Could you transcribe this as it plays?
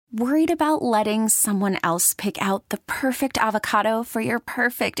Worried about letting someone else pick out the perfect avocado for your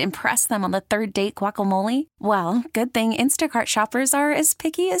perfect impress them on the third date guacamole? Well, good thing Instacart shoppers are as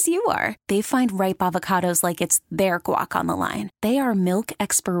picky as you are. They find ripe avocados like it's their guac on the line. They are milk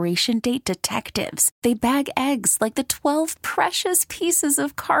expiration date detectives. They bag eggs like the 12 precious pieces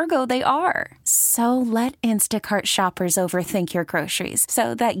of cargo they are. So let Instacart shoppers overthink your groceries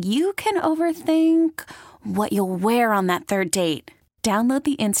so that you can overthink what you'll wear on that third date. Download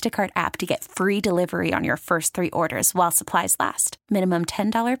the Instacart app to get free delivery on your first 3 orders while supplies last. Minimum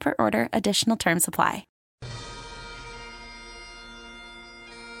 $10 per order. Additional terms apply.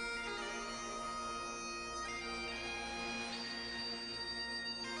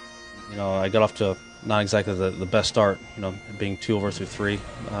 I got off to not exactly the best start, being 2 over through 3,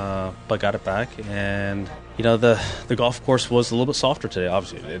 but got it back. And, the golf course was a little bit softer today.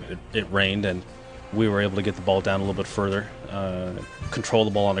 Obviously, it rained, and we were able to get the ball down a little bit further, control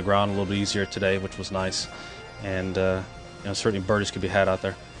the ball on the ground a little bit easier today, which was nice. And, certainly birdies could be had out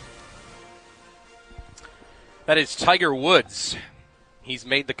there. That is Tiger Woods. He's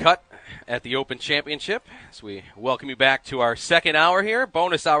made the cut at the Open Championship. So we welcome you back to our second hour here,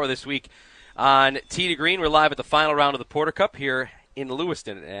 bonus hour this week on Tee to Green. We're live at the final round of the Porter Cup here in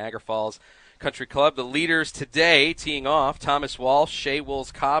Lewiston at Niagara Falls Country Club. The leaders today teeing off, Thomas Walsh, Shea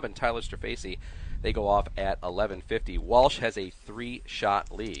Wills-Cobb, and Tyler Strafacey. They go off at 11:50. Walsh has a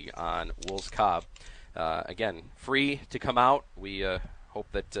 3-shot lead on Wills-Cobb. Again, free to come out. We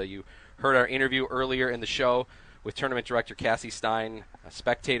hope that you heard our interview earlier in the show with Tournament Director Cassie Stein.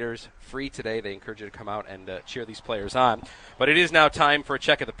 Spectators, free today. They encourage you to come out and cheer these players on. But it is now time for a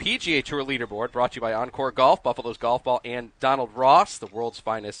check of the PGA Tour leaderboard, brought to you by Encore Golf, Buffalo's Golf Ball, and Donald Ross, the world's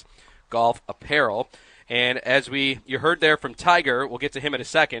finest golf apparel. And as you heard there from Tiger, we'll get to him in a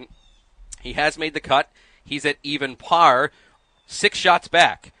second. He has made the cut. He's at even par, 6 shots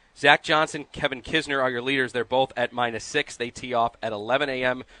back. Zach Johnson, Kevin Kisner are your leaders. They're both at -6. They tee off at 11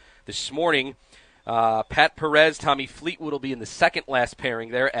 a.m. this morning. Pat Perez, Tommy Fleetwood will be in the second last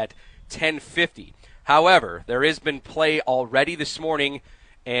pairing there at 10:50. However, there has been play already this morning,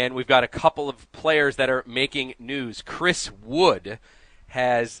 and we've got a couple of players that are making news. Chris Wood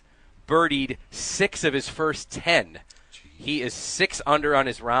has birdied 6 of his first 10. He is 6 under on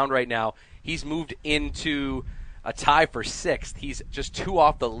his round right now. He's moved into a tie for 6th. He's just 2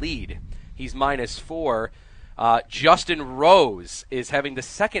 off the lead. He's -4. Justin Rose is having the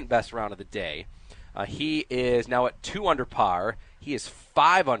second best round of the day. He is now at 2 under par. He is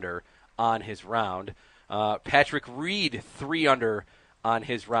 5 under on his round. Patrick Reed, 3 under on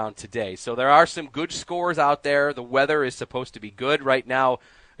his round today. So there are some good scores out there. The weather is supposed to be good. Right now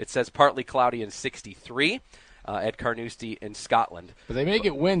it says partly cloudy and 63. At Carnoustie in Scotland. But they may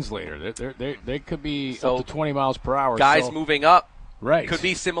get winds later. They could be up to 20 miles per hour. Guys moving up. Right. Could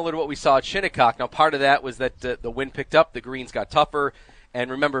be similar to what we saw at Shinnecock. Now, part of that was that the wind picked up, the greens got tougher, and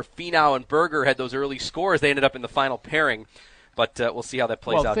remember, Finau and Berger had those early scores. They ended up in the final pairing, but we'll see how that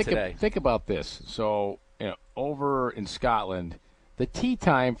plays out today. Think about this. So, over in Scotland, the tee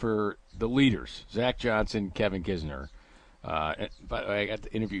time for the leaders, Zach Johnson, Kevin Kisner. But I got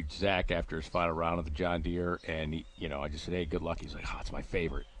to interview Zach after his final round of the John Deere, and I just said, "Hey, good luck." He's like, "Oh, it's my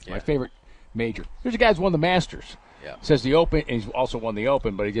favorite. My favorite major." There's a guy who's won the Masters. Yeah. Says the Open, and he's also won the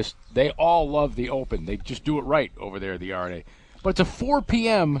Open, but they all love the Open. They just do it right over there at the R&A. But it's a 4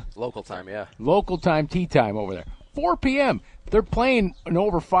 p.m. local time, yeah. Local time, tee time over there. 4 p.m. They're playing in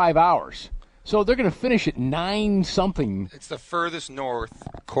over 5 hours. So they're going to finish at 9-something. It's the furthest north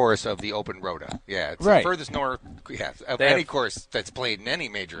course of the Open Rota. Yeah, it's right. The furthest north of any course that's played in any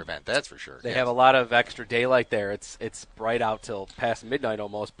major event, that's for sure. They have a lot of extra daylight there. It's bright out till past midnight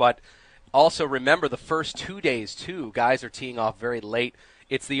almost. But also remember the first 2 days, too, guys are teeing off very late.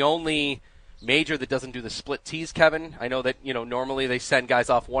 It's the only major that doesn't do the split tees, Kevin. I know that, normally they send guys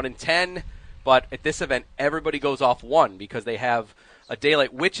off 1 and 10, but at this event, everybody goes off 1 because they have a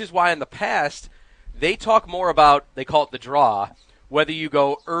daylight, which is why in the past they talk more about, they call it the draw, whether you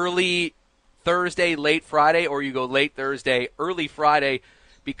go early Thursday, late Friday, or you go late Thursday, early Friday,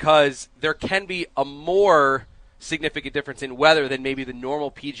 because there can be a more significant difference in weather than maybe the normal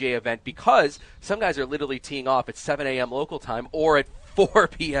PGA event, because some guys are literally teeing off at 7 a.m. local time or at 4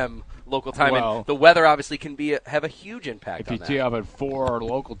 p.m. local time, and the weather obviously can have a huge impact on that. If you tee off at 4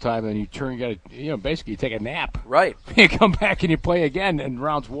 local time, then basically you take a nap. Right. You come back and you play again in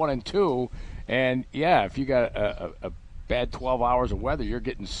rounds 1 and 2, and if you got a bad 12 hours of weather, you're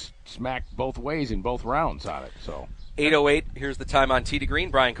getting smacked both ways in both rounds on it. So 8:08. Here's the time on Tee to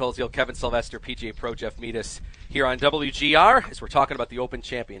Green. Brian Koziel, Kevin Sylvester, PGA Pro Jeff Meadus here on WGR as we're talking about the Open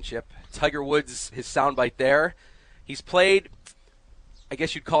Championship. Tiger Woods, his soundbite there. He's played I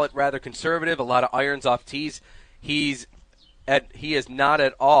guess you'd call it rather conservative, a lot of irons off tees. He has not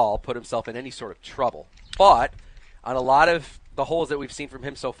at all put himself in any sort of trouble. But on a lot of the holes that we've seen from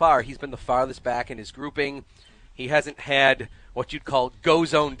him so far, he's been the farthest back in his grouping. He hasn't had what you'd call go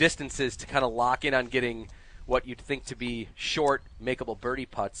zone distances to kind of lock in on getting what you'd think to be short, makeable birdie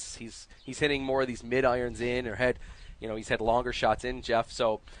putts. He's hitting more of these mid irons in, or he's had longer shots in, Jeff.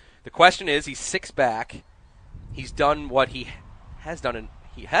 So the question is, he's 6 back. He's done what he hasn't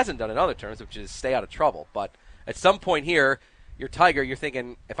done in other terms, which is stay out of trouble. But at some point here, you're Tiger. You're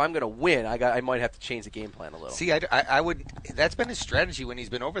thinking, if I'm going to win, I might have to change the game plan a little. See, I would. That's been his strategy when he's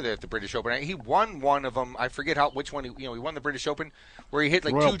been over there at the British Open. He won one of them. I forget which one. He won the British Open where he hit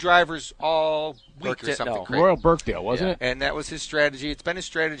like Royal, 2 drivers all week or something. No. Royal Birkdale, wasn't it? And that was his strategy. It's been his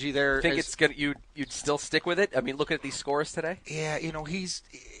strategy there. You think it's gonna? You'd still stick with it? I mean, looking at these scores today. Yeah,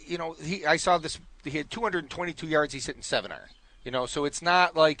 I saw this. He had 222 yards. He's hitting 7-iron. So it's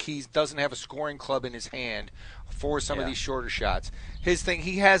not like he doesn't have a scoring club in his hand for some of these shorter shots. His thing,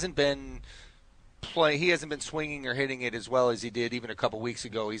 he hasn't been swinging or hitting it as well as he did even a couple weeks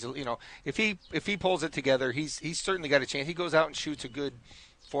ago. He's, if he pulls it together, he's certainly got a chance. He goes out and shoots a good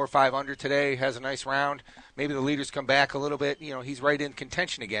 4 or 5 under today, has a nice round. Maybe the leaders come back a little bit. He's right in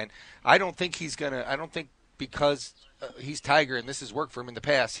contention again. I don't think because he's Tiger and this has worked for him in the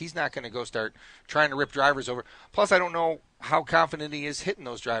past, he's not going to go start trying to rip drivers over. Plus, I don't know how confident he is hitting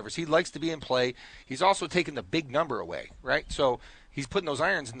those drivers. He likes to be in play. He's also taking the big number away, right? So he's putting those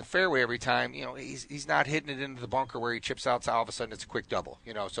irons in the fairway every time. He's not hitting it into the bunker where he chips out, so all of a sudden it's a quick double.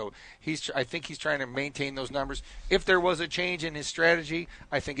 So I think he's trying to maintain those numbers. If there was a change in his strategy,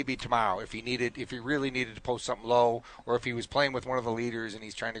 I think it'd be tomorrow. If he really needed to post something low, or if he was playing with one of the leaders and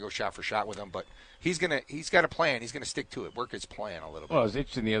he's trying to go shot for shot with them, but he's got a plan. He's gonna stick to it, work his plan a little bit. Well, I was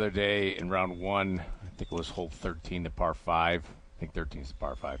interested the other day in round 1. I think it was hole 13, the par 5. I think 13 is the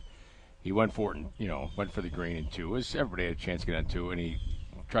par 5. He went for it, and, went for the green in 2. Everybody had a chance to get on 2, and he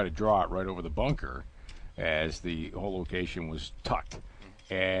tried to draw it right over the bunker as the whole location was tucked.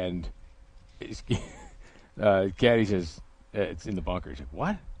 And his caddy says, it's in the bunker. He's like,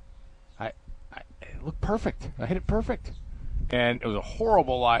 what? It looked perfect. I hit it perfect. And it was a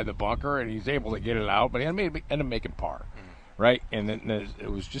horrible lie in the bunker, and he's able to get it out, but he ended up making par. Right, and then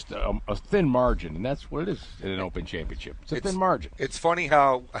it was just a thin margin, and that's what it is in an Open Championship. It's a thin margin. It's funny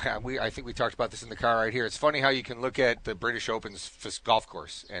how I think we talked about this in the car right here. It's funny how you can look at the British Open's golf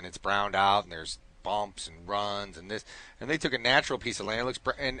course, and it's browned out, and there's bumps and runs and this, and they took a natural piece of land. It looks,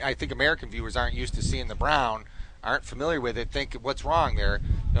 and I think American viewers aren't used to seeing the brown, aren't familiar with it. Think what's wrong there?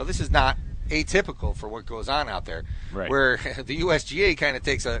 This is not atypical for what goes on out there. Right. Where the USGA kind of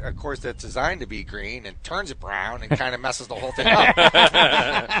takes a course that's designed to be green and turns it brown and kind of messes the whole thing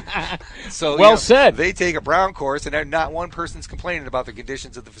up. So well said. They take a brown course and not one person's complaining about the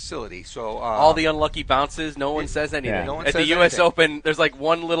conditions of the facility. So all the unlucky bounces, no one says anything. Yeah. No one At says the U.S. anything. Open, there's like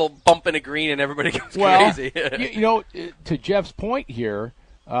one little bump in a green and everybody goes crazy. To Jeff's point here,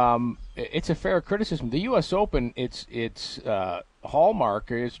 it's a fair criticism. The U.S. Open, its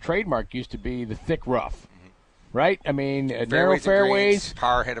hallmark, its trademark used to be the thick rough, right? I mean, narrow fairways,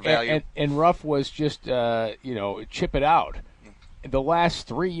 par had a value, and rough was just chip it out. The last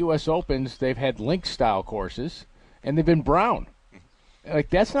 3 U.S. Opens, they've had link style courses, and they've been brown. Like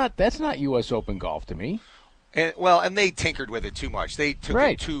that's not U.S. Open golf to me. And they tinkered with it too much. They took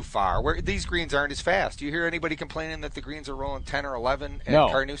it too far. Where these greens aren't as fast. Do you hear anybody complaining that the greens are rolling 10 or 11 at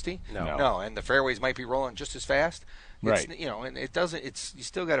Carnoustie? No. And the fairways might be rolling just as fast. Right. And it doesn't. You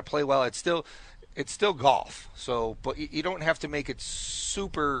still got to play well. It's still golf. So, but you don't have to make it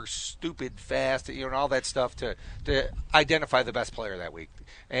super stupid fast. And all that stuff to identify the best player that week.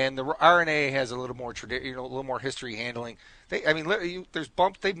 And the R&A has a little more a little more history handling. There's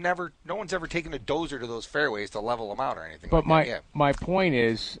bumps. No one's ever taken a dozer to those fairways to level them out or anything. But like that. my point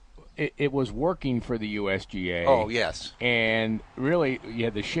is, it was working for the USGA. Oh yes. And really, you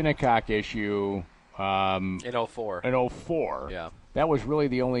had the Shinnecock issue. In 04. In 04. Yeah. That was really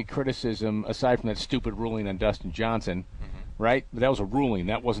the only criticism, aside from that stupid ruling on Dustin Johnson, right? But that was a ruling.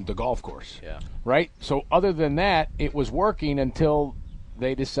 That wasn't the golf course. Yeah. Right? So other than that, it was working until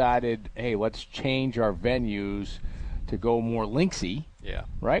they decided, hey, let's change our venues to go more linksy. Yeah.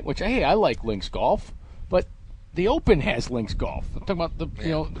 Right? Which, hey, I like links golf, but the Open has links golf. I'm talking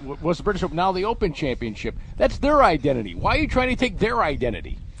about was the British Open, now the Open Championship. That's their identity. Why are you trying to take their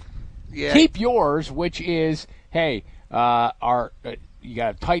identity? Yeah. Keep yours, which is, hey, you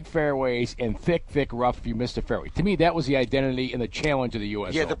got tight fairways and thick rough if you missed a fairway. To me, that was the identity and the challenge of the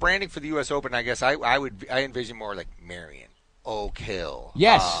U.S. Yeah, Open. the branding for the U.S. Open, I guess I envision more like Marion. Oak Hill.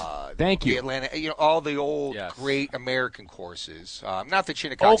 Yes. Thank you. The Atlanta, all the old Yes. great American courses. Not that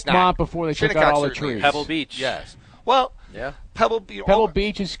Shinnecock's Oakmont before they took out all the trees. Pebble Beach. Yes. Well, Yeah. Pebble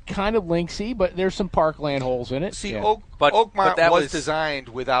Beach is kind of linksy, but there's some parkland holes in it. See, Yeah. But Oakmont that was was- designed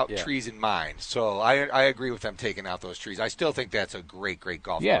without Yeah. trees in mind, so I agree with them taking out those trees. I still think that's a great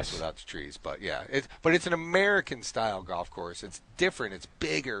golf Yes. course without the trees. But yeah, it's an American style golf course. It's different. It's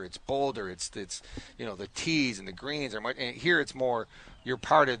bigger. It's bolder. It's the tees and the greens are much. And here it's more. You're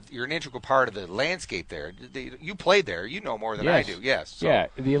an integral part of the landscape there. You played there. You know more than I do. Yes. So. Yeah,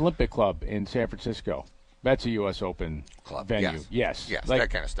 the Olympic Club in San Francisco. That's a U.S. Open Club venue. Yes. Yes, Like,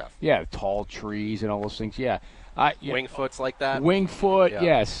 that kind of stuff. Yeah, tall trees and all those things. Yeah. Wingfoot's like that. Wingfoot, Yeah.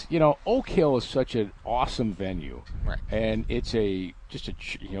 yes. Oak Hill is such an awesome venue, Right. and it's it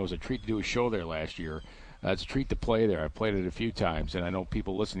was a treat to do a show there last year. It's a treat to play there. I've played it a few times, and I know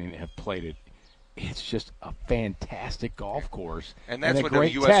people listening have played it. It's just a fantastic golf course, And that's a what the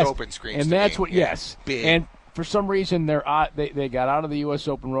great U.S. test. Open screams And to that's me. what, Yeah. yes, Big. and for some reason they got out of the U.S.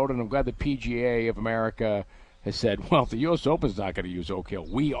 Open road, and I'm glad the PGA of America has said, well, if the U.S. Open's not going to use Oak Hill,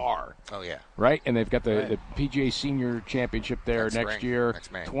 we are. Oh yeah. Right, and they've got the PGA Senior Championship there next year.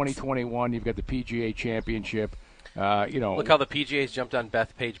 Next May. 2021, you've got the PGA Championship. Look how the PGA's jumped on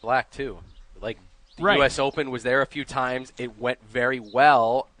Bethpage Black too. Like the Right. U.S. Open was there a few times. It went very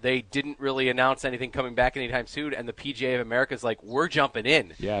well. They didn't really announce anything coming back anytime soon, and the PGA of America's like, we're jumping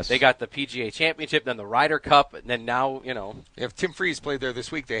in. Yes. They got the PGA Championship, then the Ryder Cup, and then now, If Tim Freeze played there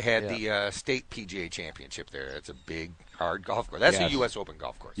this week, they had the state PGA Championship there. It's a big, hard golf course. That's Yes. a U.S. Open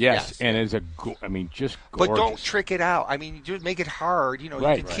golf course. Yes, and it's just gorgeous. But don't trick it out. I mean, you just make it hard. You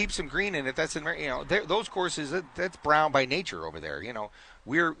Right. can keep some green in it. That's those courses. That's brown by nature over there.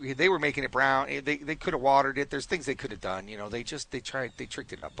 They were making it brown. They could have watered it. There's things they could have done. They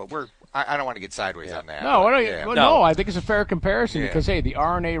tricked it up. But I don't want to get sideways on that. No, but, no, I think it's a fair comparison Yeah. because, hey, the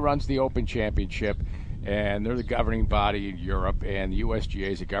RNA runs the Open Championship, and they're the governing body in Europe, and the USGA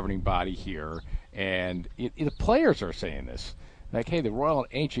is a governing body here. And the players are saying this. Like, hey, the Royal and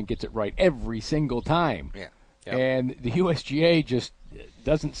Ancient gets it right every single time. Yeah. Yep. And the USGA just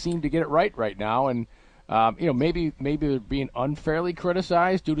doesn't seem to get it right now. And, maybe they're being unfairly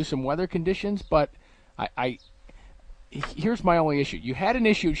criticized due to some weather conditions, but here's my only issue. You had an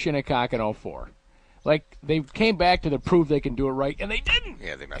issue at Shinnecock in 2004. Like, they came back to prove they can do it right, and they didn't.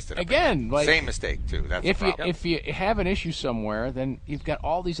 Yeah, they messed it up Again, like, same mistake too. That's the problem. if you have an issue somewhere, then you've got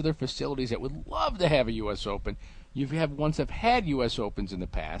all these other facilities that would love to have a U.S. Open. You have ones that have had U.S. Opens in the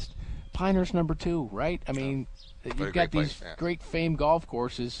past. Pinehurst number 2, right? I mean, you've a got great these place, yeah. great famed golf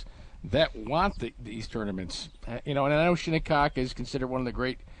courses that want these tournaments. And I know Shinnecock is considered one of the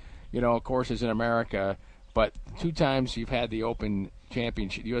great, courses in America. But 2 times you've had the Open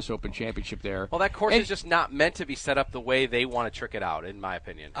Championship, U.S. Open Championship there. well, that course is just not meant to be set up the way they want to trick it out, in my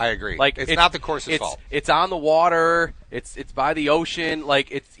opinion. I agree. Like it's not the course's fault. It's on the water. It's by the ocean.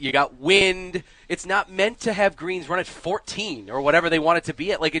 Like you got wind. It's not meant to have greens run at 14 or whatever they want it to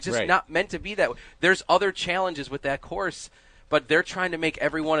be at. Like it's just Right. not meant to be that way. There's other challenges with that course, but they're trying to make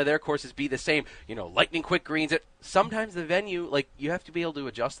every one of their courses be the same. Lightning quick greens. Sometimes the venue, like you have to be able to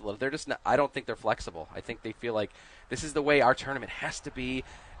adjust a little. They're just not. I don't think they're flexible. I think they feel like this is the way our tournament has to be.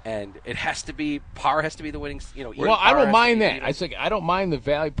 And it has to be par has to be the winning. Well, I don't mind that. I don't mind the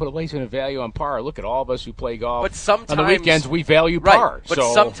value. Placing a value on par. Look at all of us who play golf. But sometimes on the weekends we value right, par. But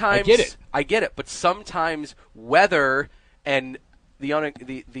so sometimes I get it. But sometimes weather and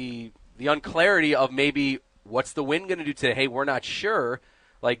the unclarity of maybe what's the wind going to do today. Hey, we're not sure.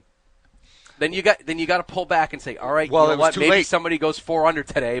 Like then you got to pull back and say, all right, Well, you know it was what? too Maybe late. somebody goes 4 under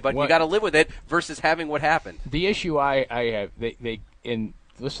today, but you got to live with it versus having what happened. The issue I have,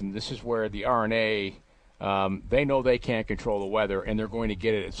 listen, this is where the RNA, they know they can't control the weather, and they're going to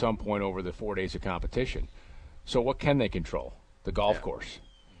get it at some point over the 4 days of competition. So what can they control? The golf course,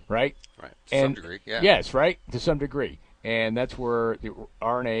 right? Right. To some degree, yeah. Yes, right, to some degree. And that's where the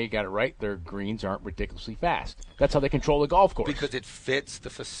RNA got it right. Their greens aren't ridiculously fast. That's how they control the golf course. Because it fits the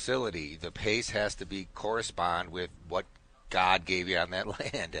facility. The pace has to correspond with what God gave you on that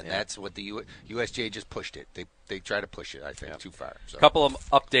land, and that's what the USGA just pushed it. They try to push it, I think, too far. So. Couple of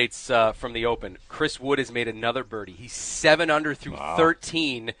updates from the Open. Chris Wood has made another birdie. He's 7 under through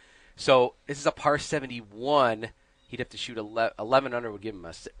 13. So this is a par 71. He'd have to shoot 11 under would give him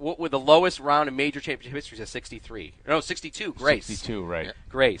with the lowest round in major championship history is a 63. No, 62. Grace. 62, right. Yeah.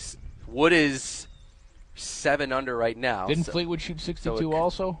 Grace. Wood is 7 under right now. Didn't Fleetwood shoot 62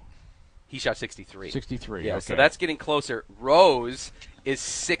 also? He shot 63. 63, Yeah, okay. so that's getting closer. Rose is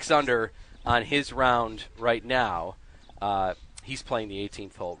 6 under on his round right now. He's playing the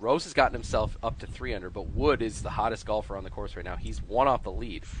 18th hole. Rose has gotten himself up to 3 under, but Wood is the hottest golfer on the course right now. He's 1 off the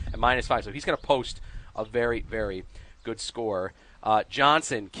lead at -5, so he's going to post a very, very good score.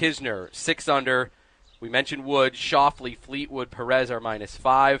 Johnson, Kisner, 6 under. We mentioned Wood, Schauffele, Fleetwood, Perez are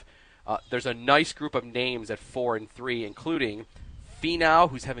 -5. There's a nice group of names at 4 and 3, including Finau,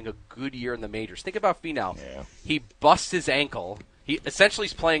 who's having a good year in the majors. Think about Finau. Yeah. He busts his ankle. He essentially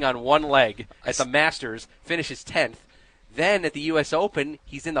is playing on one leg at the Masters, finishes 10th. Then at the U.S. Open,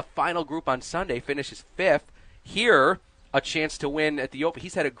 he's in the final group on Sunday, finishes 5th. Here, a chance to win at the Open.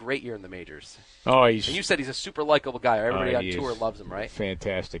 He's had a great year in the majors. Oh, And you said he's a super likable guy. Everybody on he tour is loves him, right?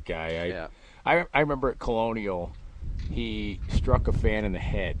 Fantastic guy. Yeah. I remember at Colonial, he struck a fan in the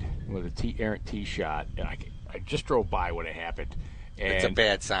head with a errant tee shot, and I just drove by when it happened. And It's a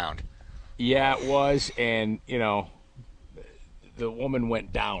bad sound. Yeah, it was, and the woman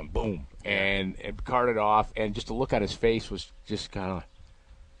went down, boom, and it carted off, and just to look at his face was just kind of,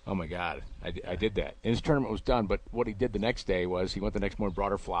 oh my God, I did that. And his tournament was done, but what he did the next day was he went the next morning,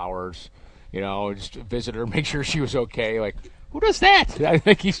 brought her flowers, just visit her, make sure she was okay. Like, who does that? I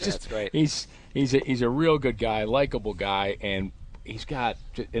think he's just, That's right. he's a real good guy, likable guy, and he's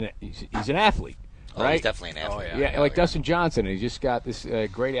an athlete. Oh, Right? he's definitely an athlete. Yeah, like Dustin Johnson. He's just got this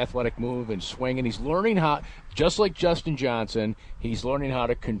great athletic move and swing, and he's learning how, just like Justin Johnson, he's learning how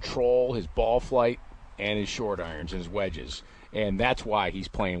to control his ball flight and his short irons and his wedges, and that's why he's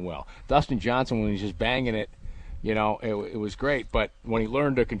playing well. Dustin Johnson, when he's just banging it, it was great, but when he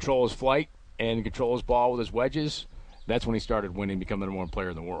learned to control his flight and control his ball with his wedges, that's when he started winning, becoming the number one player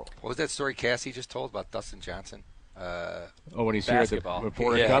in the world. What was that story Cassie just told about Dustin Johnson? When he's Basketball. here at the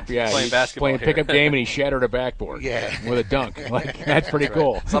Reporter Yeah, Cup, playing he's basketball playing here. pickup game, and he shattered a backboard with a dunk. Like, that's pretty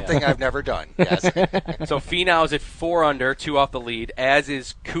cool. Something I've never done. Yes. So Finau's at 4 under, 2 off the lead, as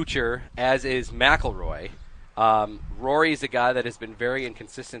is Kuchar, as is McIlroy. Rory's a guy that has been very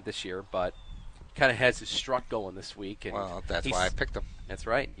inconsistent this year, but kind of has his strut going this week. And Well, that's why I picked him. That's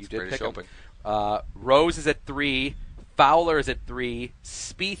right. You did British pick Open. him. Rose is at 3. Fowler is at 3.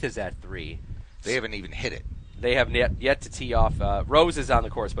 Spieth is at 3. They haven't even hit it. They have yet to tee off. Rose is on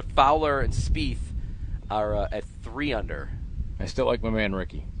the course, but Fowler and Spieth are at 3 under. I still like my man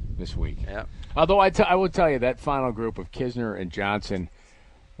Ricky this week. Yeah. Although I will tell you that final group of Kisner and Johnson,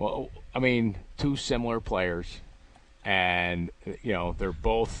 well, I mean, 2 similar players, and they're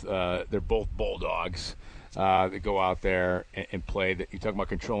both bulldogs that go out there and play. That you talk about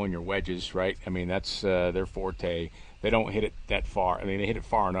controlling your wedges, right? I mean, that's their forte. They don't hit it that far. I mean, they hit it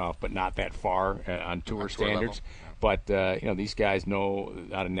far enough, but not that far on tour standards. But these guys know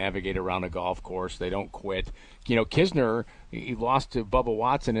how to navigate around a golf course. They don't quit. Kisner, he lost to Bubba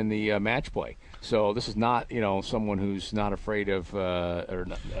Watson in the match play. So this is not someone who's not afraid of or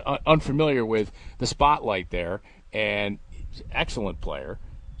unfamiliar with the spotlight there. And he's an excellent player.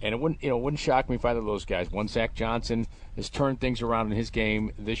 And it wouldn't shock me if either of those guys. Zach Johnson has turned things around in his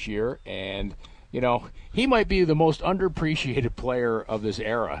game this year, and he might be the most underappreciated player of this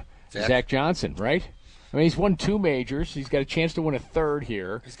era. Zach Johnson, right? I mean, he's won 2 majors. He's got a chance to win a 3rd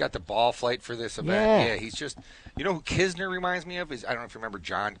here. He's got the ball flight for this event. Yeah. He's just, who Kisner reminds me of is, I don't know if you remember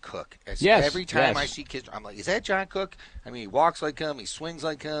John Cook. Yes, Every time yes. I see Kisner, I'm like, is that John Cook? I mean, he walks like him. He swings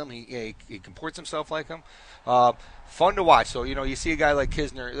like him. He comports himself like him. Fun to watch. So, you see a guy like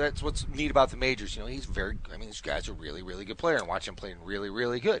Kisner. That's what's neat about the majors. He's this guy's a really, really good player, and watch him playing really,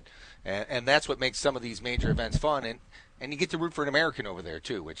 really good. And that's what makes some of these major events fun. And you get to root for an American over there,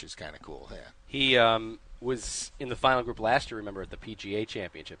 too, which is kind of cool. Yeah. He was in the final group last year, remember, at the PGA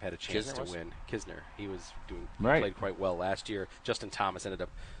Championship, had a chance to win. Kisner. He was played quite well last year. Justin Thomas ended up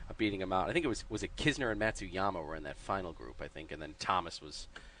beating him out. I think it was Kisner and Matsuyama were in that final group, I think, and then Thomas was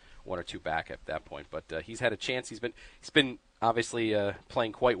 1 or 2 back at that point. But he's had a chance. He's been obviously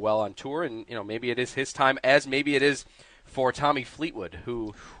playing quite well on tour, and maybe it is his time, as maybe it is for Tommy Fleetwood,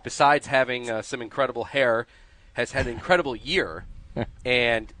 who, besides having some incredible hair, has had an incredible year,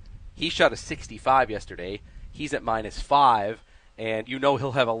 and he shot a 65 yesterday. He's at -5, and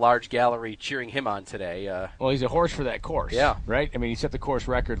he'll have a large gallery cheering him on today. Well, he's a horse for that course. Yeah. Right? I mean, he set the course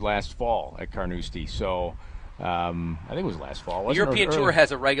record last fall at Carnoustie, so I think it was last fall. The European Tour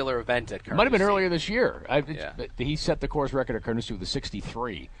has a regular event at Carnoustie. It might have been earlier this year. He set the course record at Carnoustie with a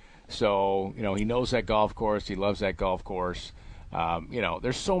 63. So, he knows that golf course. He loves that golf course.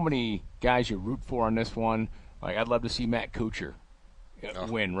 There's so many guys you root for on this one. Like, I'd love to see Matt Kuchar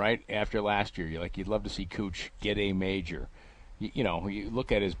win, right, after last year. You'd love to see Cooch get a major. You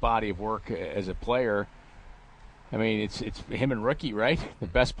look at his body of work as a player. I mean, it's him and Rookie, right? The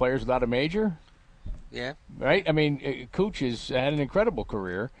best players without a major. Yeah. Right? I mean, Cooch has had an incredible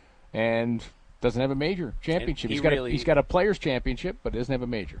career, and doesn't have a major championship. He's got a players' championship, but doesn't have a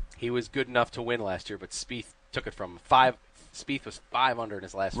major. He was good enough to win last year, but Spieth took it from 5. Spieth was 5 under in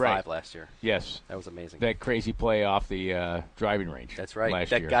his last 5 last year. Yes. That was amazing. That crazy play off the driving range. That's right.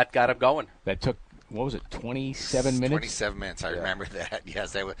 Last year. That got him going. That took, what was it, 27 minutes? 27 minutes. I remember that.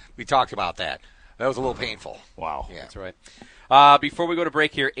 Yes, we talked about that. That was a little painful. Wow. Yeah. That's right. Before we go to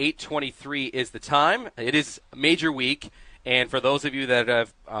break here, 8:23 is the time. It is Major Week. And for those of you that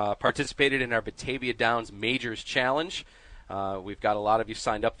have participated in our Batavia Downs Majors Challenge, we've got a lot of you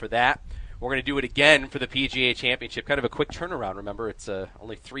signed up for that. We're going to do it again for the PGA Championship. Kind of a quick turnaround. Remember, it's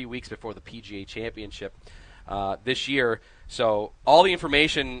only 3 weeks before the PGA Championship this year. So all the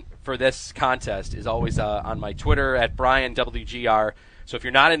information for this contest is always on my Twitter at BrianWGR. So if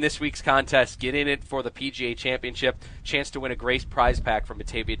you're not in this week's contest, get in it for the PGA Championship. Chance to win a Grace prize pack from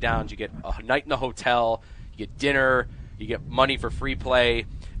Batavia Downs. You get a night in the hotel. You get dinner. You get money for free play,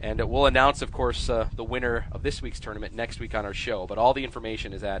 and we'll announce, of course, the winner of this week's tournament next week on our show. But all the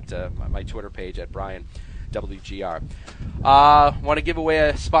information is at my Twitter page at BrianWGR. Want to give away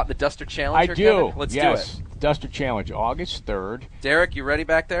a spot in the Duster Challenge? I do. Kevin? Let's do it. Duster Challenge, August 3rd. Derek, you ready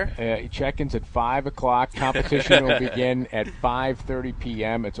back there? Check-ins at 5 o'clock. Competition will begin at 5:30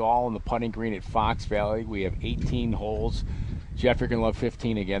 p.m. It's all in the putting green at Fox Valley. We have 18 holes. Jeff, you're going to love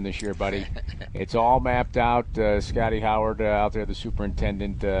 15 again this year, buddy. It's all mapped out. Scotty Howard out there, the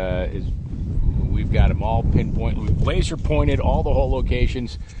superintendent, we've got them all pinpointed. We've laser pointed all the hole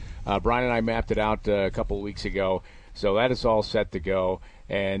locations. Brian and I mapped it out a couple of weeks ago, so that is all set to go.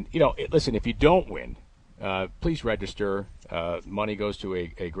 And, listen, if you don't win, please register. Money goes to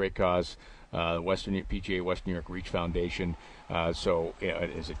a great cause, PGA Western New York Reach Foundation. So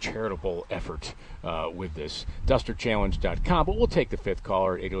it is a charitable effort with this. DusterChallenge.com. But we'll take the fifth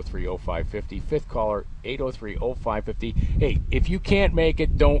caller at 803-0550. Fifth caller, 803-0550. Hey, if you can't make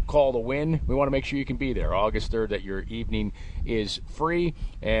it, don't call to win. We want to make sure you can be there. August 3rd, that your evening is free.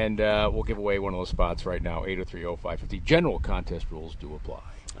 And we'll give away one of those spots right now, 803-0550. General contest rules do apply.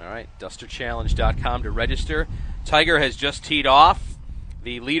 All right, DusterChallenge.com to register. Tiger has just teed off.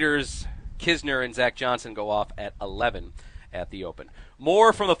 The leaders, Kisner and Zach Johnson, go off at 11 at the Open.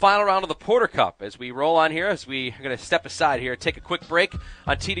 More from the final round of the Porter Cup as we roll on here, as we are going to step aside here, take a quick break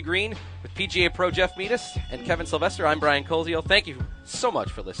on Tee to Green with PGA Pro Jeff Meadus and Kevin Sylvester. I'm Brian Koziel. Thank you so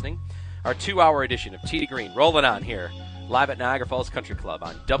much for listening. Our 2-hour edition of Tee to Green rolling on here, live at Niagara Falls Country Club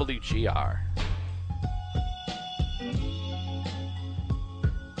on WGR.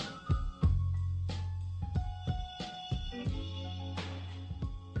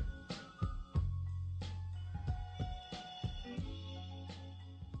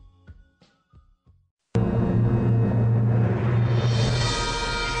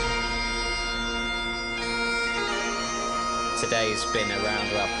 Today's been a round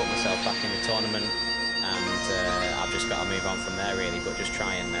where I've put myself back in the tournament, and I've just got to move on from there really, but just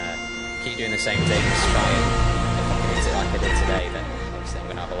try and keep doing the same things, try and if I can hit it like I did today, then obviously I'm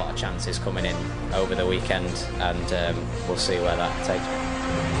going to have a lot of chances coming in over the weekend, and we'll see where that takes me.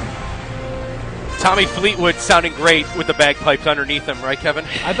 Tommy Fleetwood sounding great with the bagpipes underneath him, right, Kevin?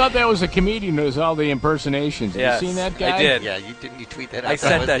 I thought that was a comedian who does all the impersonations. Have you seen that guy? I did. Yeah, you tweet that out? I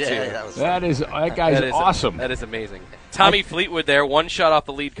sent that to you. That guy's awesome. That is amazing. Tommy Fleetwood there, one shot off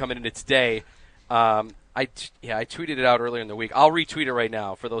the lead coming into today. I tweeted it out earlier in the week. I'll retweet it right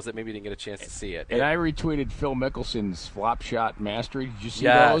now for those that maybe didn't get a chance to see it. And I retweeted Phil Mickelson's flop shot mastery. Did you see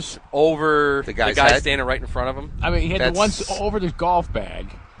those? Over the guy head? standing right in front of him. I mean, he had the ones over the golf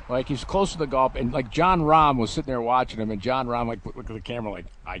bag. Like, he's close to the golf, and, like, John Rahm was sitting there watching him, and John Rahm, like, looked at the camera like,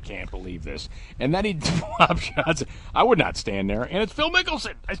 I can't believe this. And then he'd flop shots. I would not stand there. And it's Phil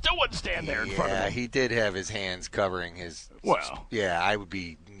Mickelson. I still wouldn't stand there in front of him. Yeah, he did have his hands covering his... Well... Yeah, I would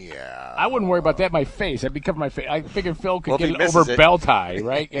be... Yeah. I wouldn't worry about that. My face. I'd be covering my face. I figured Phil could get it over over bell tie,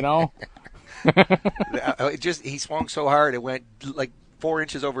 right? You know? He swung so hard, it went, like, 4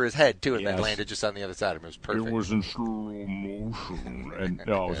 inches over his head, too, and then Yes. landed just on the other side of him. It was perfect. It was in slow motion. And,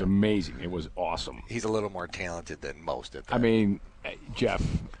 no, it was amazing. It was awesome. He's a little more talented than most at that. I mean, Jeff...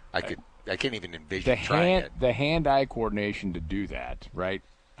 I can't even envision trying it. The hand-eye coordination to do that, right?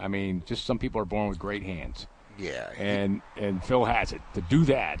 I mean, just some people are born with great hands. Yeah. And Phil has it. To do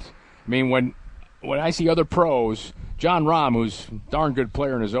that, I mean, when I see other pros, John Rahm, who's a darn good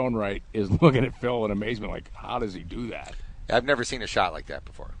player in his own right, is looking at Phil in amazement, like, how does he do that? I've never seen a shot like that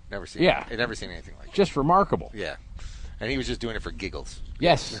before. Never seen it. I've never seen anything like that. Just remarkable. Yeah. And he was just doing it for giggles.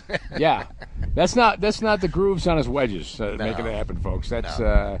 Yes. Yeah. That's not the grooves on his wedges making it happen, folks. That's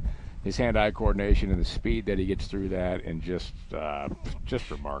his hand-eye coordination and the speed that he gets through that, and just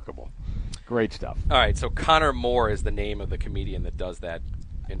remarkable. Great stuff. All right, so Connor Moore is the name of the comedian that does that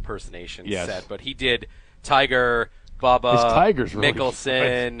impersonation Yes. set, but he did Tiger, Bubba, His Tiger's really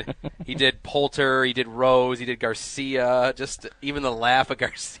Mickelson. He did Poulter. He did Rose. He did Garcia. Just even the laugh of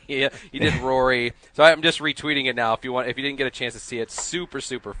Garcia. He did Rory. So I'm just retweeting it now. If you didn't get a chance to see it, super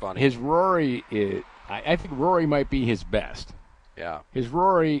funny. His Rory is. I think Rory might be his best. Yeah. His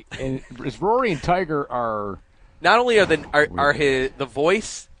Rory and Tiger are. Not only are the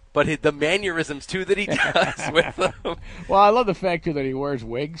voice, but the mannerisms too that he does with them. Well, I love the fact too that he wears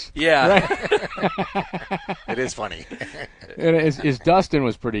wigs. Yeah. Right? It is funny. And his Dustin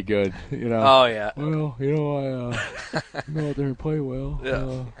was pretty good. Oh yeah. Well, I go out there and play well.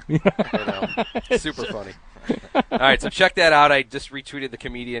 Yeah. Super funny. All right, so check that out. I just retweeted the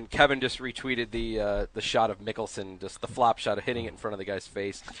comedian. Kevin just retweeted the shot of Mickelson, just the flop shot of hitting it in front of the guy's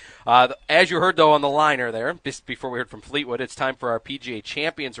face. As you heard, though, on the liner there, just before we heard from Fleetwood, it's time for our PGA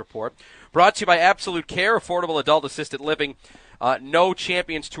Champions Report. Brought to you by Absolute Care, affordable adult-assisted living. No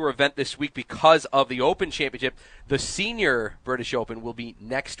Champions Tour event this week because of the Open Championship. The Senior British Open will be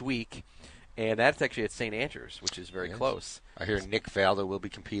next week. And that's actually at St. Andrews, which is very close. I hear Nick Faldo will be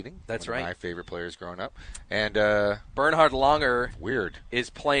competing. That's one right. of my favorite players growing up. And Bernhard Langer weird is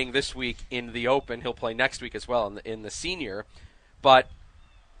playing this week in the Open. He'll play next week as well in the Senior. But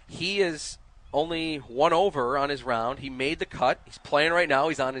he is only one over on his round. He made the cut. He's playing right now.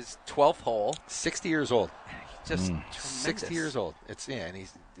 He's on his 12th hole. 60 years old. Just tremendous. 60 years old. And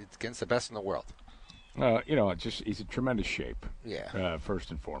it's against the best in the world. He's in tremendous shape. Yeah.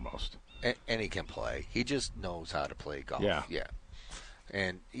 First and foremost. And he can play. He just knows how to play golf. Yeah.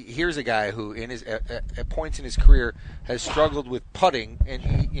 And here's a guy who, in his at points in his career, has struggled with putting, and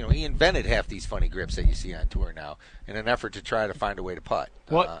he invented half these funny grips that you see on tour now in an effort to try to find a way to putt.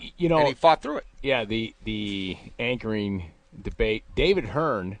 Well, and he fought through it. Yeah, the anchoring debate. David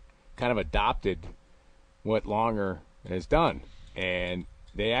Hearn kind of adopted what Langer has done, and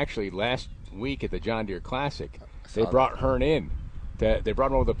they actually last week at the John Deere Classic, they brought Hearn in. They brought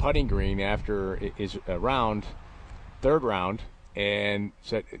him over the putting green after his third round, and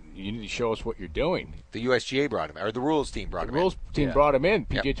said, "You need to show us what you're doing." The USGA brought him, or the rules team brought him in. The rules team brought him in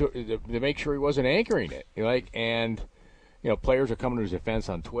Yep. to make sure he wasn't anchoring it. Players are coming to his defense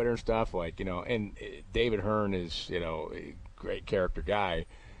on Twitter and stuff, and David Hearn is, a great character guy,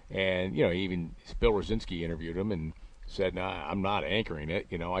 and even Bill Rosinski interviewed him and said, "Nah, I'm not anchoring it.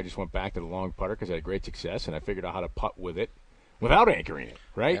 I just went back to the long putter because I had great success, and I figured out how to putt with it without anchoring it,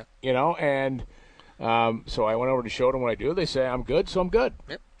 right?" Yeah. So I went over to show them what I do. They say I'm good, so I'm good.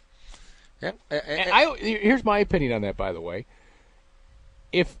 Yep. And here's my opinion on that, by the way.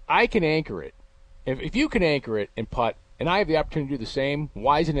 If I can anchor it, if you can anchor it and putt, and I have the opportunity to do the same,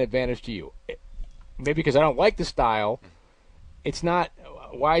 why is it an advantage to you? Maybe because I don't like the style. It's not.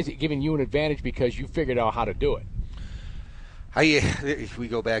 Why is it giving you an advantage because you figured out how to do it? If we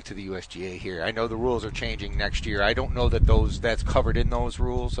go back to the USGA here, I know the rules are changing next year. I don't know that that's covered in those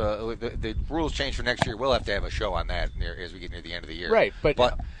rules. The rules change for next year. We'll have to have a show on that as we get near the end of the year. Right,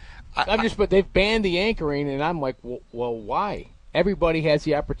 but they've banned the anchoring, and I'm like, well, why? Everybody has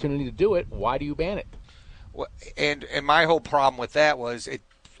the opportunity to do it. Why do you ban it? Well, and my whole problem with that was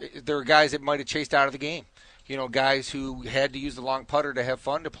there are guys that might have chased out of the game. Guys who had to use the long putter to have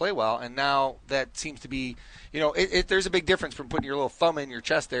fun, to play well, and now that seems to be, there's a big difference from putting your little thumb in your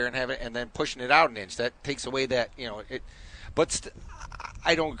chest there and then pushing it out an inch. That takes away that,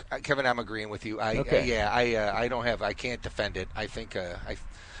 I don't, Kevin, I'm agreeing with you. I can't defend it. I think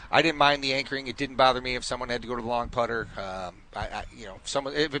I didn't mind the anchoring. It didn't bother me if someone had to go to the long putter.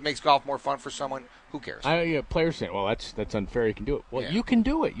 If it makes golf more fun for someone, who cares? Players saying, "Well, that's unfair. You can do it." Well, Yeah. you can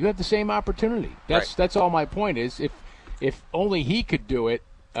do it. You have the same opportunity. That's all my point is. If only he could do it,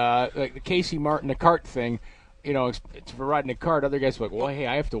 like the Casey Martin the cart thing. It's for riding a cart. Other guys are like, "Well, hey,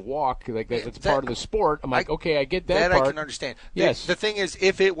 I have to walk. That's part of the sport." I'm like, "Okay, I get that part." I can understand. Yes. The thing is,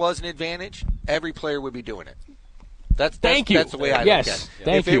 if it was an advantage, every player would be doing it. Thank you. That's the way I yes. look at it.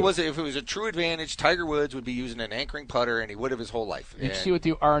 Thank you. If it was a true advantage, Tiger Woods would be using an anchoring putter, and he would have his whole life. Did you see what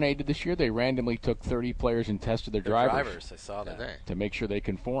the R&A did this year? They randomly took 30 players and tested their drivers. I saw that. To make sure they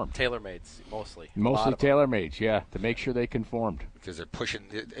conformed. Tailor-mades, mostly. Mostly tailor-mades, yeah, to make sure they conformed. Because they're pushing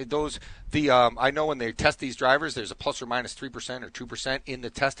those. I know when they test these drivers, there's a plus or minus 3% or 2% in the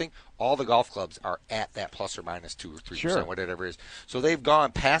testing. All the golf clubs are at that plus or minus 2 or 3%, sure. Whatever it is. So they've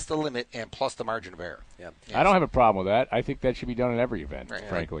gone past the limit and plus the margin of error. Yeah. I don't have a problem with that. I think that should be done in every event, Right.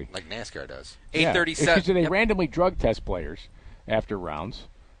 frankly. Like NASCAR does. 8:37. Because they randomly drug test players after rounds,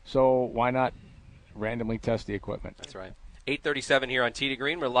 so why not randomly test the equipment? That's right. 8:37 here on Tee to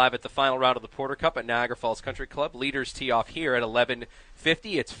Green. We're live at the final round of the Porter Cup at Niagara Falls Country Club. Leaders tee off here at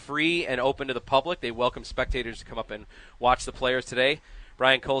 11:50. It's free and open to the public. They welcome spectators to come up and watch the players today.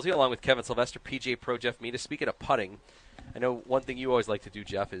 Brian Colesio, along with Kevin Sylvester, PGA Pro Jeff Mita. Speaking of putting, I know one thing you always like to do,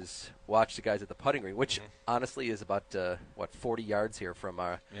 Jeff, is watch the guys at the putting green, which honestly is about 40 yards here from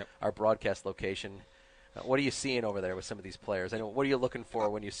our broadcast location. What are you seeing over there with some of these players? I know. What are you looking for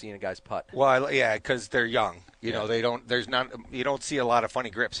when you're seeing a guy's putt? Well, because they're young. You know, they don't. There's not. You don't see a lot of funny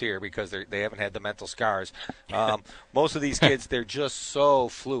grips here because they haven't had the mental scars. Most of these kids, they're just so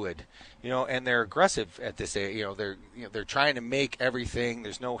fluid. You know, and they're aggressive at this age. You know, they're trying to make everything.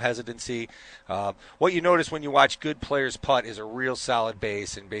 There's no hesitancy. What you notice when you watch good players putt is a real solid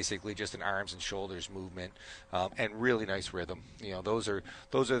base and basically just an arms and shoulders movement and really nice rhythm. You know, those are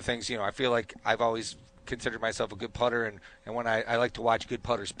the things. You know, I feel like I've always considered myself a good putter, and when I like to watch good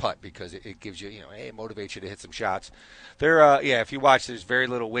putters putt because it gives you, it motivates you to hit some shots. If you watch, there's very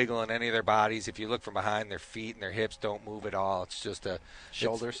little wiggle in any of their bodies. If you look from behind, their feet and their hips don't move at all. It's just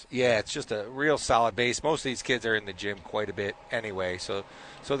shoulders. It's just a real solid base. Most of these kids are in the gym quite a bit anyway, so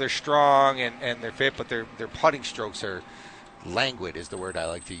they're strong and they're fit, but their putting strokes are languid is the word I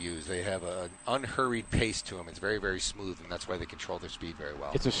like to use. They have an unhurried pace to them. It's very, very smooth, and that's why they control their speed very well.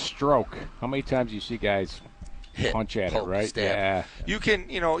 It's a stroke. How many times do you see guys punch at it, right? Stab. Yeah. You can,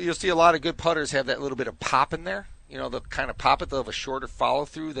 you'll see a lot of good putters have that little bit of pop in there. They'll kind of pop it. They'll have a shorter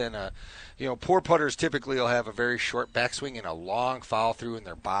follow-through than poor putters typically will have a very short backswing and a long follow-through in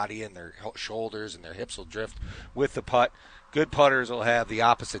their body and their shoulders, and their hips will drift with the putt. Good putters will have the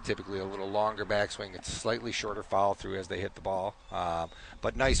opposite, typically a little longer backswing. It's slightly shorter follow-through as they hit the ball,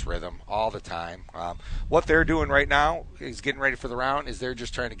 but nice rhythm all the time. What they're doing right now is getting ready for the round is they're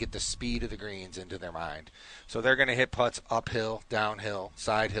just trying to get the speed of the greens into their mind. So they're going to hit putts uphill, downhill,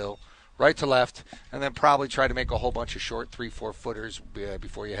 side hill, right to left, and then probably try to make a whole bunch of short 3-4 footers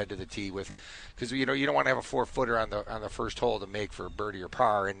before you head to the tee because you don't want to have a 4-footer on the first hole to make for birdie or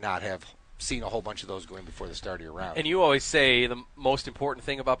par and not have seen a whole bunch of those going before the start of your round. And you always say the most important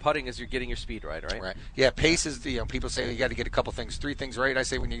thing about putting is you're getting your speed right? Right. Yeah, pace is people say you got to get a couple things, 3 things right. I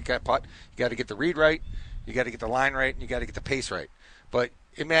say when you got putt, you got to get the read right, you got to get the line right, and you got to get the pace right. But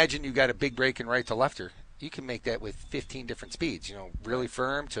imagine you got a big break in right to lefter. You can make that with 15 different speeds, really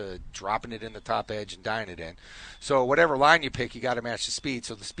firm to dropping it in the top edge and dying it in. So whatever line you pick, you got to match the speed.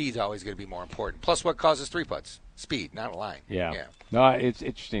 So the speed's always going to be more important. Plus, what causes 3 putts? Speed, not a line. Yeah. No, it's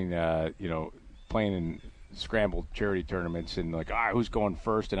interesting, playing in scrambled charity tournaments and who's going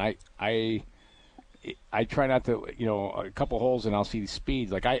first? And I try not to, a couple holes and I'll see the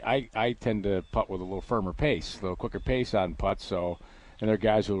speeds. I tend to putt with a little firmer pace, a little quicker pace on putts. So, and there are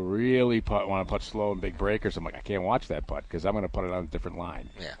guys who really want to putt slow and big breakers. I'm like, I can't watch that putt because I'm going to put it on a different line.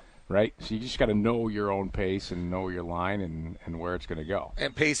 Yeah. Right? So you just got to know your own pace and know your line and where it's going to go.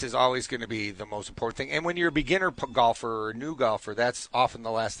 And pace is always going to be the most important thing. And when you're a beginner golfer or a new golfer, that's often the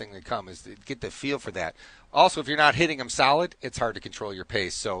last thing that comes is to get the feel for that. Also, if you're not hitting them solid, it's hard to control your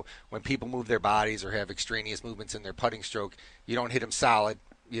pace. So when people move their bodies or have extraneous movements in their putting stroke, you don't hit them solid.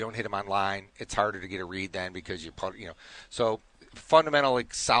 You don't hit them on line. It's harder to get a read then because you putt, So fundamental,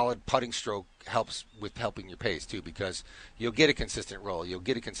 solid putting stroke helps with helping your pace too because you'll get a consistent roll, you'll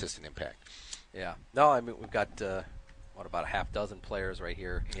get a consistent impact. Yeah. No, I mean we've got about a half dozen players right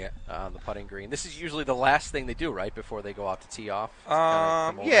here on the putting green. This is usually the last thing they do right before they go out to tee off.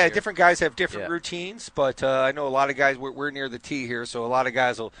 Different guys have different routines, but I know a lot of guys. We're near the tee here, so a lot of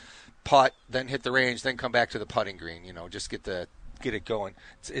guys will putt, then hit the range, then come back to the putting green. Just get it going.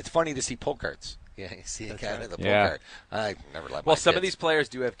 It's funny to see pull carts. Yeah, you see a guy in the pull cart. I never let my some kids. of these players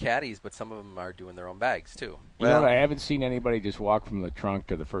do have caddies, but some of them are doing their own bags too. Well, I haven't seen anybody just walk from the trunk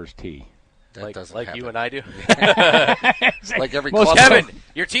to the first tee. That doesn't like happen. you and I do. Like every Most club. Kevin,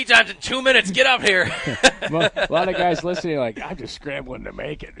 your tee time's in 2 minutes. Get up here. A lot of guys listening are like, I'm just scrambling to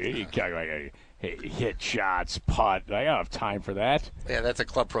make it. Hit shots, putt. I don't have time for that. Yeah, that's a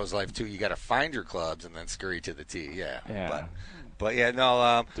club pro's life too. You got to find your clubs and then scurry to the tee. Yeah. But yeah,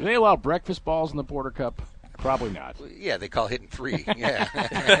 no. Do they allow breakfast balls in the Porter Cup? Probably not. Yeah, they call hitting 3.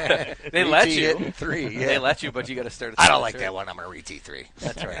 Yeah, they let you hitting 3. Yeah, they let you, but you got to start. I don't like that one. I'm gonna re-tee 3.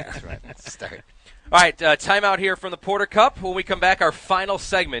 That's right. That's right. Start. All right, timeout here from the Porter Cup. When we come back, our final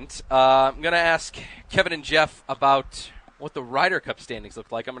segment. I'm going to ask Kevin and Jeff about what the Ryder Cup standings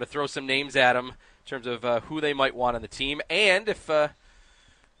look like. I'm going to throw some names at them in terms of who they might want on the team, and if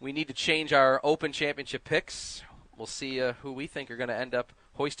we need to change our Open Championship picks, we'll see who we think are going to end up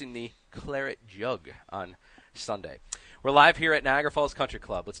hoisting the Claret Jug on Sunday. We're live here at Niagara Falls Country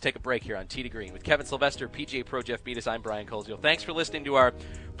Club. Let's take a break here on Tee to Green with Kevin Sylvester, PGA Pro Jeff Metis. I'm Brian Colesio. Thanks for listening to our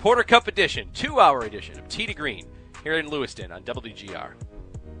Porter Cup edition, 2-hour edition of Tee to Green here in Lewiston on WGR.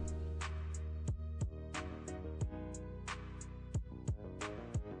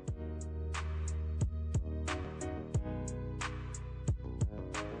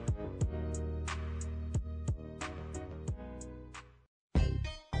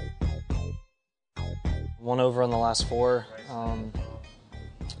 1 over on the last 4.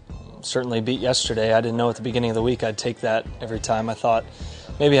 Certainly beat yesterday. I didn't know at the beginning of the week I'd take that every time. I thought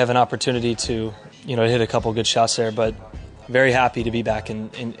maybe have an opportunity to, hit a couple good shots there, but very happy to be back in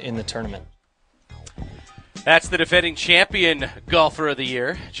the tournament. That's the defending champion golfer of the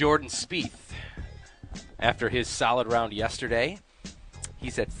year, Jordan Spieth. After his solid round yesterday,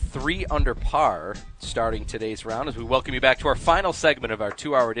 he's at 3 under par starting today's round as we welcome you back to our final segment of our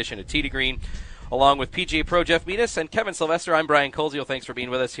 2-hour edition of Tee to Green. Along with PGA Pro Jeff Menas and Kevin Sylvester, I'm Brian Koziel. Thanks for being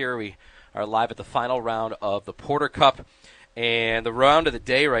with us here. We are live at the final round of the Porter Cup. And the round of the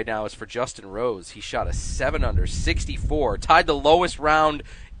day right now is for Justin Rose. He shot a 7 under 64, tied the lowest round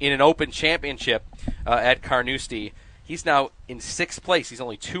in an Open Championship at Carnoustie. He's now in 6th place. He's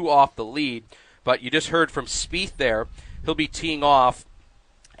only 2 off the lead. But you just heard from Spieth there. He'll be teeing off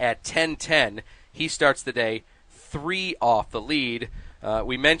at 10:10. He starts the day 3 off the lead.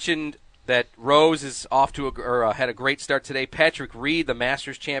 We mentioned that Rose is off to had a great start today. Patrick Reed, the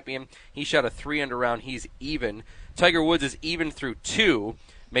Masters champion, he shot a 3 under round. He's even. Tiger Woods is even through 2.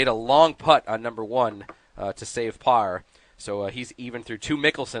 Made a long putt on number 1 to save par. So he's even through 2.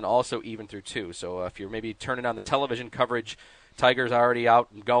 Mickelson also even through 2. So if you're maybe turning on the television coverage, Tiger's already out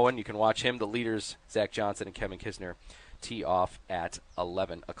and going. You can watch him. The leaders, Zach Johnson and Kevin Kisner, tee off at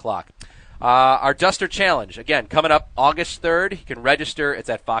 11 o'clock. Our Duster Challenge, again, coming up August 3rd. You can register. It's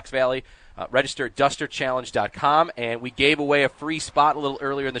at Fox Valley. Register at dusterchallenge.com. And we gave away a free spot a little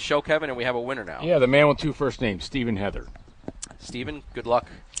earlier in the show, Kevin, and we have a winner now. Yeah, the man with 2 first names, Stephen Heather. Stephen, good luck.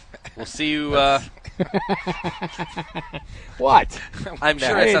 We'll see you. What? I'm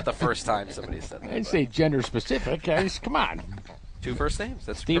sure it's not the first time somebody said that. I didn't say gender specific. Come on. 2 first names?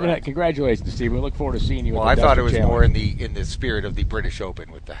 That's Stephen, correct. Congratulations, Stephen. We look forward to seeing you. Well, at the I thought it Duster was Challenge. more in the spirit of the British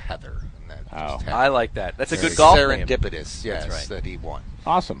Open with the Heather. And that just I like that. That's a good very golf name. serendipitous, yes, That's right. that he won.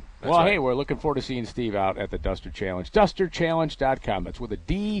 Awesome. That's well, right. hey, we're looking forward to seeing Steve out at the Duster Challenge. DusterChallenge.com. That's with a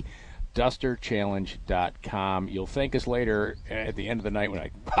D. DusterChallenge.com. You'll thank us later at the end of the night when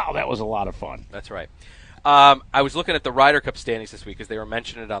wow, that was a lot of fun. That's right. I was looking at the Ryder Cup standings this week because they were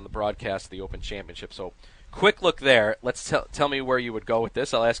mentioning it on the broadcast of the Open Championship. So, quick look there. Let's tell me where you would go with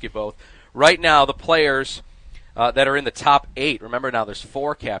this. I'll ask you both. Right now, the players that are in the top 8. Remember now, there's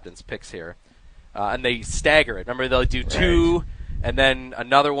 4 captains' picks here, and they stagger it. Remember, they'll do 2, and then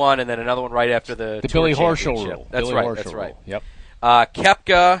another one, and then another one right after the Tour Billy Horschel Championship. rule. That's Billy right. Horschel That's right. rule. Yep.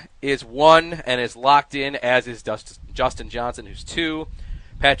 Koepka is 1 and is locked in, as is Justin Johnson, who's 2.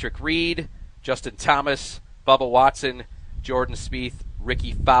 Patrick Reed, Justin Thomas, Bubba Watson, Jordan Spieth,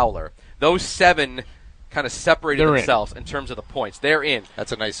 Ricky Fowler. Those 7 kind of separated themselves in terms of the points. They're in.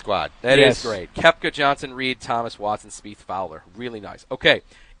 That's a nice squad. That is great. Koepka, Johnson, Reed, Thomas, Watson, Spieth, Fowler. Really nice. Okay,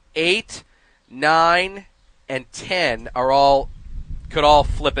 8, 9, and 10 could all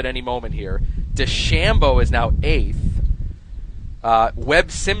flip at any moment here. DeChambeau is now 8th.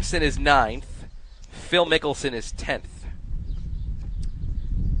 Webb Simpson is 9th. Phil Mickelson is 10th.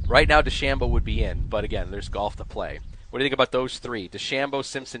 Right now, DeChambeau would be in, but again, there's golf to play. What do you think about those 3? DeChambeau,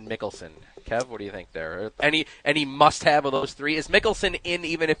 Simpson, Mickelson. Kev, what do you think there? Any must-have of those 3? Is Mickelson in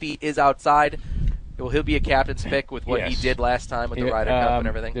even if he is outside? Will he be a captain's pick with what he did last time with the Ryder Cup and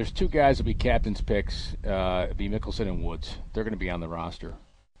everything? There's 2 guys that will be captain's picks. It'll be Mickelson and Woods. They're going to be on the roster.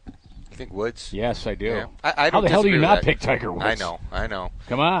 You think Woods? Yes, I do. Yeah. I don't How the hell do you disagree with not that. pick Tiger Woods? I know.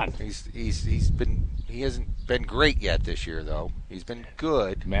 Come on. He hasn't been great yet this year though. He's been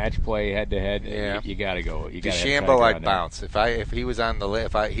good. Match play head to head. Yeah. You got to go. DeChambeau, I'd bounce if he was on the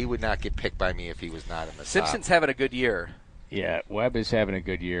list. He would not get picked by me if he was not in the Simpson's top. having a good year. Yeah, Webb is having a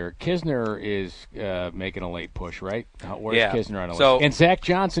good year. Kisner is making a late push, right? Where's Kisner on the list? And Zach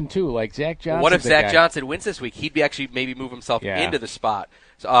Johnson too. Like Zach Johnson. What if Zach Johnson wins this week? He'd be actually maybe move himself into the spot.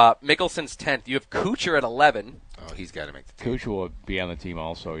 So, Mickelson's 10th. You have Kuchar at 11. Oh, he's got to make the team. Kuchar will be on the team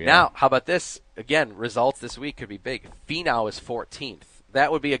also. Yeah. Now, how about this? Again, results this week could be big. Finau is 14th.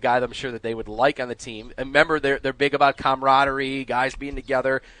 That would be a guy that I'm sure that they would like on the team. And remember, they're big about camaraderie, guys being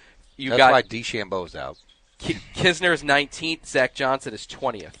together. That's why DeChambeau's out. Kisner is 19th. Zach Johnson is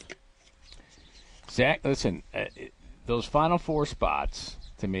 20th. Zach, listen, those final 4 spots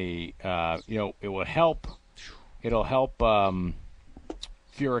to me, it will help. It'll help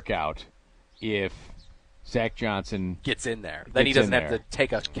Furyk out if Zach Johnson gets in there. Then he doesn't have to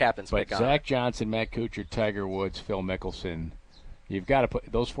take a captain's pick on. Zach Johnson, Matt Kuchar, Tiger Woods, Phil Mickelson. You've got to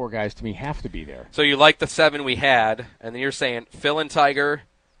put those 4 guys to me have to be there. So you like the 7 we had, and then you're saying Phil and Tiger,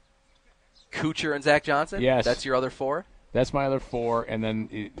 Kuchar and Zach Johnson? Yes. That's your other 4? That's my other 4, and then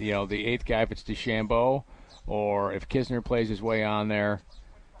the 8th guy if it's DeChambeau, or if Kisner plays his way on there,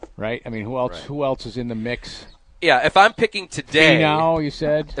 right? I mean, who else? Right. Who else is in the mix? Yeah, if I'm picking today, now you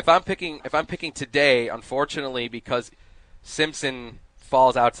said. If I'm picking today, unfortunately, because Simpson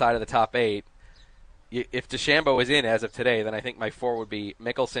falls outside of the top 8, if DeChambeau is in as of today, then I think my 4 would be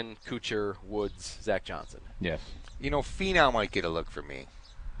Mickelson, Kuchar, Woods, Zach Johnson. Yes. Finau might get a look for me.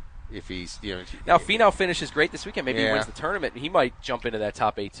 If he's, now Finau finishes great this weekend. Maybe he wins the tournament. He might jump into that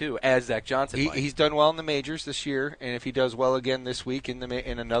top 8 too, as Zach Johnson might. He's done well in the majors this year, and if he does well again this week in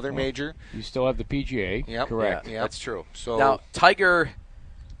another major, you still have the PGA. Yep, correct. Yeah, that's true. So now Tiger,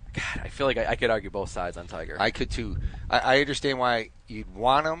 God, I feel like I could argue both sides on Tiger. I could too. I understand why you'd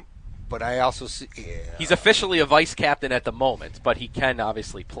want him, but I also see he's officially a vice captain at the moment, but he can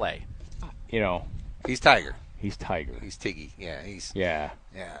obviously play. He's Tiger. He's Tiger. He's Tiggy. Yeah, Yeah.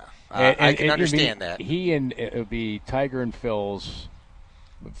 I can understand that. He and it would be Tiger and Phil's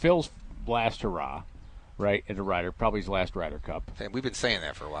last hurrah, right, at a Ryder, probably his last Ryder Cup. And we've been saying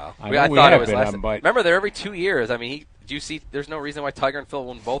that for a while. I thought it was last. Remember, they're every 2 years. I mean, do you see? There's no reason why Tiger and Phil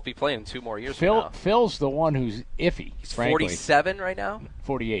won't both be playing 2 more years. From now. Phil's the one who's iffy. He's frankly. 47 right now.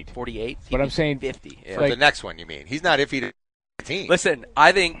 48. 48. But I'm saying 50. Yeah. For the next one, you mean? He's not iffy to the team. Listen,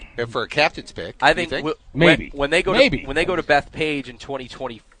 I think for a captain's pick. I think, maybe when they go to Bethpage in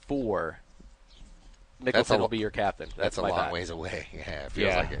 2024. Mickelson will be your captain. That's a long ways away. Yeah, it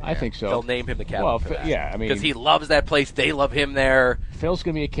feels like it. I think so. They'll name him the captain. Well, for that. yeah, I mean, because he loves that place. They love him there. Phil's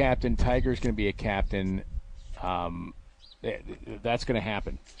going to be a captain. Tiger's going to be a captain. That's going to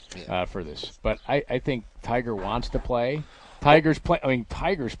happen for this. But I think Tiger wants to play. Tiger's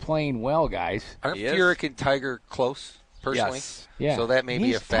playing well, guys. Aren't Furyk and Tiger close personally? Yes. Yeah. So that may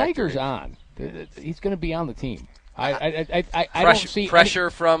be a factor. Tiger's on. He's going to be on the team. I don't see pressure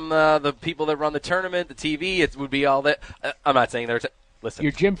from the people that run the tournament, the TV. It would be all that. I'm not saying there's. Listen,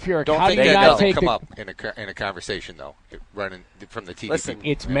 you're Jim Furyk. Don't how think do you that not doesn't take come up in a conversation though, running from the TV. Listen,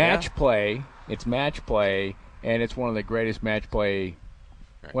 people. It's match play. It's match play, and it's one of the greatest match play.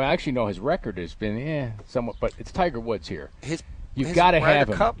 Well, actually, no, his record has been somewhat, but it's Tiger Woods here. You've got to have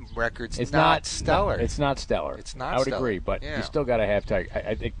him. Cup record's it's not stellar. It's not stellar. It's not. I would stellar. agree, but you still got to have Tiger.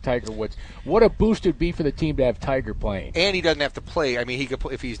 I think Tiger Woods. What a boost it'd be for the team to have Tiger playing. And he doesn't have to play. I mean, he could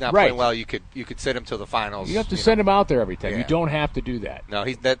if he's not playing well. You could send him to the finals. You have to send him out there every time. You don't have to do that. No,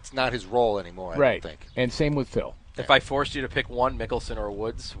 that's not his role anymore. I don't think. And same with Phil. If I forced you to pick one, Mickelson or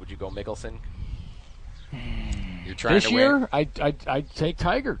Woods, would you go Mickelson? You're trying this to year, win. I'd take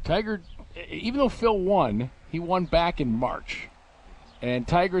Tiger. Tiger, even though Phil won, he won back in March. And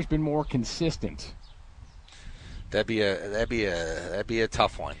Tiger's been more consistent. That'd be a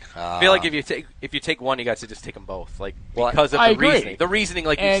tough one. I feel like if you take one, you guys should just take them both, because of the reasoning. The reasoning,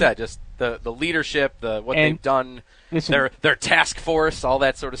 like you said, just the leadership, what they've done, their task force, all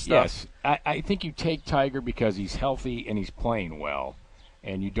that sort of stuff. Yes, I think you take Tiger because he's healthy and he's playing well,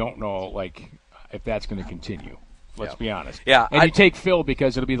 and you don't know if that's going to continue. Let's be honest. Yeah, and you take Phil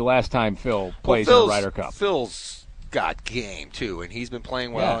because it'll be the last time Phil plays in the Ryder Cup. Phil's got game too, and he's been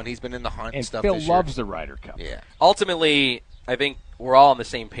playing well, and he's been in the hunt and stuff. Phil this year. loves the Ryder Cup. Yeah. Ultimately, I think we're all on the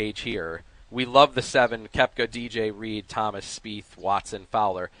same page here. We love the 7: Koepka, DJ, Reed, Thomas, Spieth, Watson,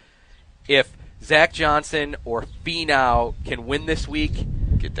 Fowler. If Zach Johnson or Finau can win this week,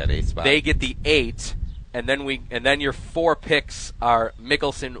 get that 8th spot. They get the 8, and then your 4 picks are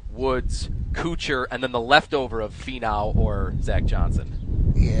Mickelson, Woods, Kuchar, and then the leftover of Finau or Zach Johnson.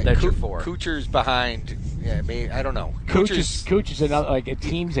 Yeah, that's your 4. Kuchar's behind. Yeah, I don't know. Cooch is another a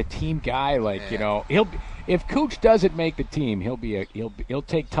team guy. If Cooch doesn't make the team, he'll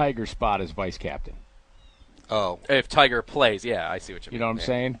take Tiger's spot as vice captain. Oh, if Tiger plays, I see what you mean. You know what I'm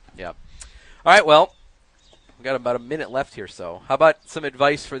saying? Yeah. All right, well, we've got about a minute left here. So, how about some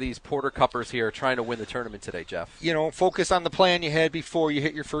advice for these Porter Cuppers here trying to win the tournament today, Jeff? Focus on the plan you had before you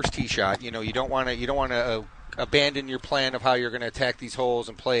hit your first tee shot. You don't want to abandon your plan of how you're going to attack these holes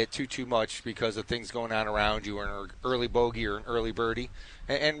and play it too much because of things going on around you, or an early bogey or an early birdie.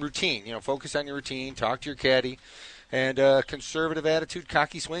 And routine, focus on your routine, talk to your caddy, and conservative attitude,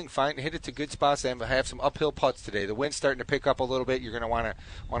 cocky swing, hit it to good spots, and have some uphill putts today. The wind's starting to pick up a little bit. You're going to want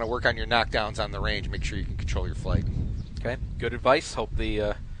to work on your knockdowns on the range, make sure you can control your flight. Okay, good advice. Hope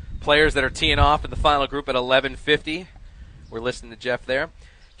the players that are teeing off in the final group at 11:50, we're listening to Jeff there.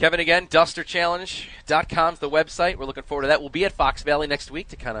 Kevin, again, DusterChallenge.com is the website. We're looking forward to that. We'll be at Fox Valley next week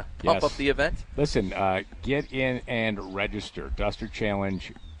to kind of pump up the event. Listen, get in and register.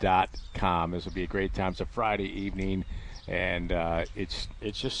 DusterChallenge.com. This will be a great time. It's a Friday evening, and it's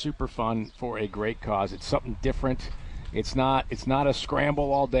just super fun for a great cause. It's something different. It's not a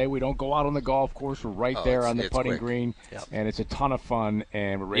scramble all day. We don't go out on the golf course. We're right there on the putting green, and it's a ton of fun.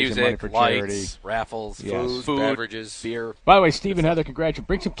 And we're raising money for charity. Lights, raffles, yes. food, beverages, beer. By the way, Stephen Heather, congratulations!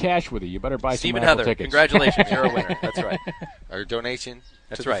 Bring some cash with you. You better buy some raffle tickets. Congratulations, you're a winner. That's right. Our donation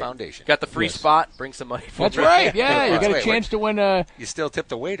to the foundation. Got the free spot. Bring some money for That's right. Yeah, you got a chance to win. You still tip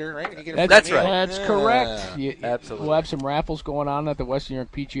the waiter, right? You get that's right. That's correct. Absolutely. We'll have some raffles going on that the Western New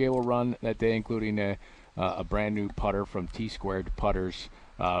York PGA will run that day, including a brand new putter from T-Squared Putters,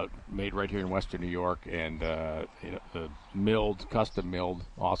 made right here in Western New York, and custom milled,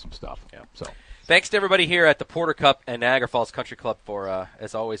 awesome stuff. Yeah. So. Thanks to everybody here at the Porter Cup and Niagara Falls Country Club for,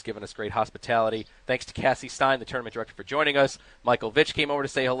 as always, giving us great hospitality. Thanks to Cassie Stein, the tournament director, for joining us. Michael Vitch came over to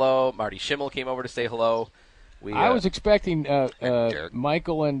say hello. Marty Schimmel came over to say hello. I was expecting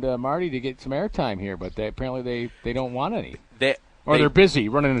Michael and Marty to get some airtime here, but apparently they don't want any. They're busy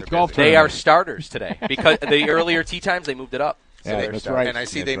running the golf tournament. They are starters today because the earlier tee times, they moved it up. So that's right. And I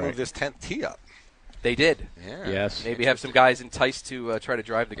see they moved this 10th tee up. They did. Yeah. Yes. Maybe have some guys enticed to try to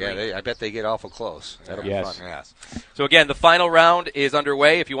drive the green. Yeah, I bet they get awful close. That'll be fun. Yes. So, again, the final round is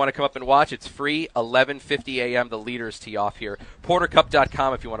underway. If you want to come up and watch, it's free, 11:50 a.m. The leaders tee off here.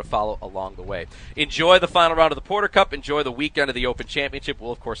 PorterCup.com if you want to follow along the way. Enjoy the final round of the Porter Cup. Enjoy the weekend of the Open Championship.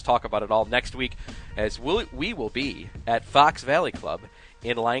 We'll, of course, talk about it all next week as we will be at Fox Valley Club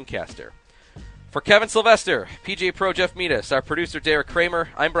in Lancaster. For Kevin Sylvester, PGA Pro Jeff Meadus, our producer Derek Kramer,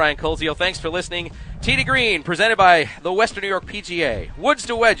 I'm Brian Colzio. Thanks for listening. Tee to Green, presented by the Western New York PGA, Woods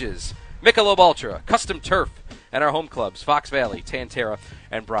to Wedges, Michelob Ultra, Custom Turf, and our home clubs, Fox Valley, Tantera,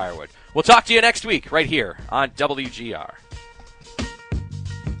 and Briarwood. We'll talk to you next week right here on WGR.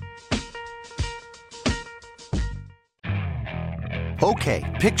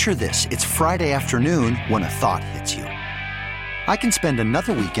 Okay, picture this. It's Friday afternoon when a thought hits you. I can spend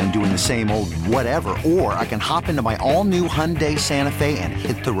another weekend doing the same old whatever, or I can hop into my all-new Hyundai Santa Fe and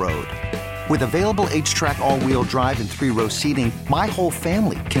hit the road. With available H-Track all-wheel drive and 3-row seating, my whole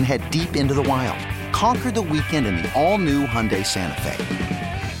family can head deep into the wild. Conquer the weekend in the all-new Hyundai Santa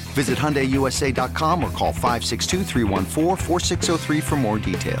Fe. Visit HyundaiUSA.com or call 562-314-4603 for more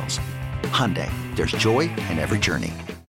details. Hyundai, there's joy in every journey.